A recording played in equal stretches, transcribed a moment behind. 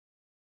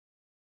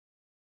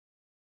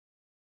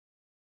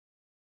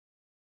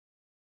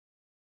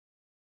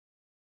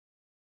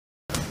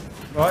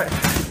Right.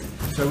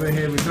 So we're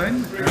here with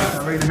Glen,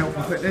 Arena Health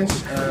and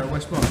Fitness,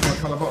 West Brom,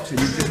 colour boxing.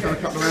 You've just done a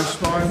couple of rounds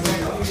sparring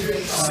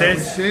with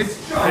Sid.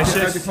 How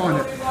do you find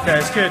it? Yeah,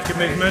 it's good, good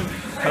movement.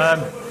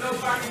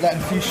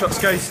 Letting a few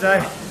shots go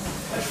today.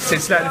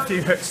 Sid's letting a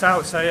few hooks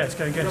out, so yeah, it's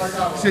going good.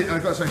 Sid,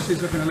 I've got to say,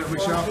 Sid's looking a little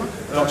bit sharper.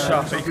 A lot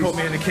sharper. He caught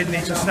me in the kidney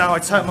just now. I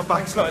turned my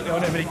back slightly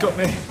on him, but he got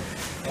me.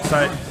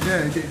 So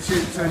yeah, it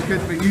sounds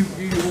good. But you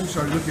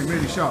also looking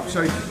really sharp.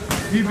 So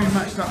you've been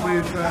matched up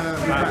with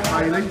Matt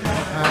Baillie.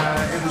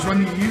 It was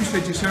one you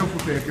said yourself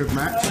would be a good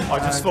match. I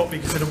just thought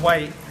because of the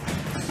weight,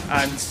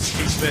 and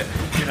he's a bit,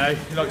 you know,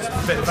 he likes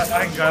a bit of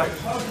anger.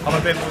 I'm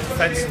a bit more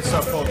defensive, so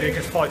I thought it'd be a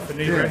good fight for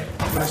Newbury. Yeah.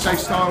 But they say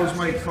styles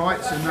make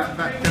fights, and that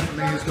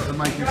definitely has got the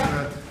makings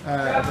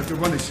of a good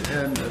one. It's,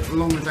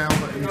 along with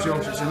Albert and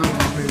Josh, it's another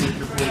one really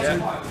looking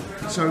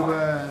forward to. So,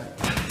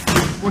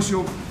 what's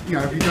your,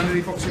 have you done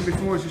any boxing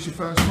before? Is this your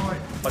first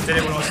fight? I did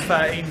it when I was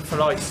 13 for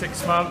like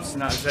 6 months,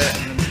 and that was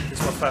it. And this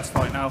is my first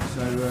fight now.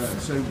 So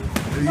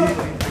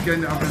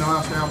again, I'm going to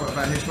ask Albert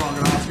about his fight. I'm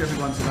going to ask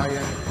everyone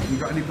today. You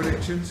got any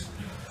predictions?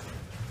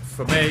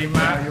 For me,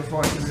 Matt, your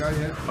fight's going to go,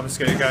 yeah? I'm just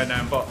going to go in there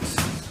and box.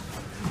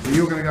 So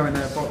you're going to go in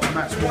there and box.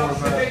 Matt's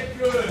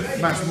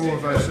more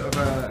of a sort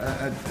of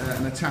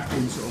an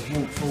attacking sort of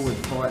walk forward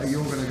fighter.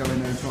 You're going to go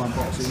in there and try and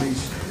box him.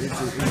 He's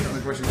got an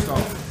aggressive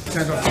style.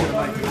 Sounds like it's going to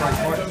make a great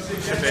fight.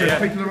 So if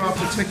people are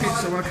after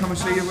tickets, they want to come and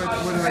see you. Where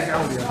do they go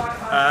with you?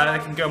 They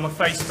can go on my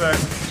Facebook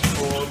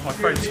or my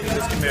friends can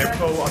just give me a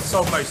call. I've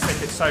sold most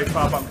tickets so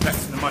far, but I'm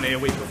collecting the money a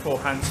week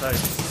beforehand. So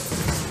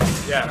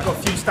yeah, I've got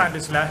a few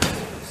standards left.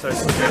 So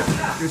it's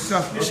good. Good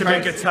stuff. It should be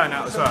a good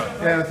turnout as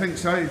well. Yeah, I think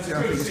so. I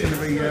think it's going to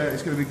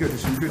be good.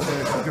 There's some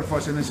good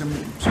fights, and there's some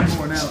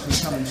more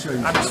announcements coming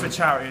soon. And it's for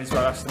charity as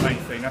well. That's the main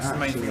thing. That's the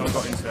main thing I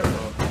got into it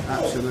for.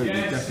 Absolutely,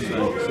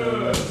 definitely.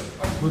 So,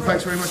 well,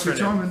 thanks very much for your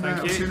time, and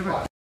I'll see you in a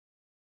bit.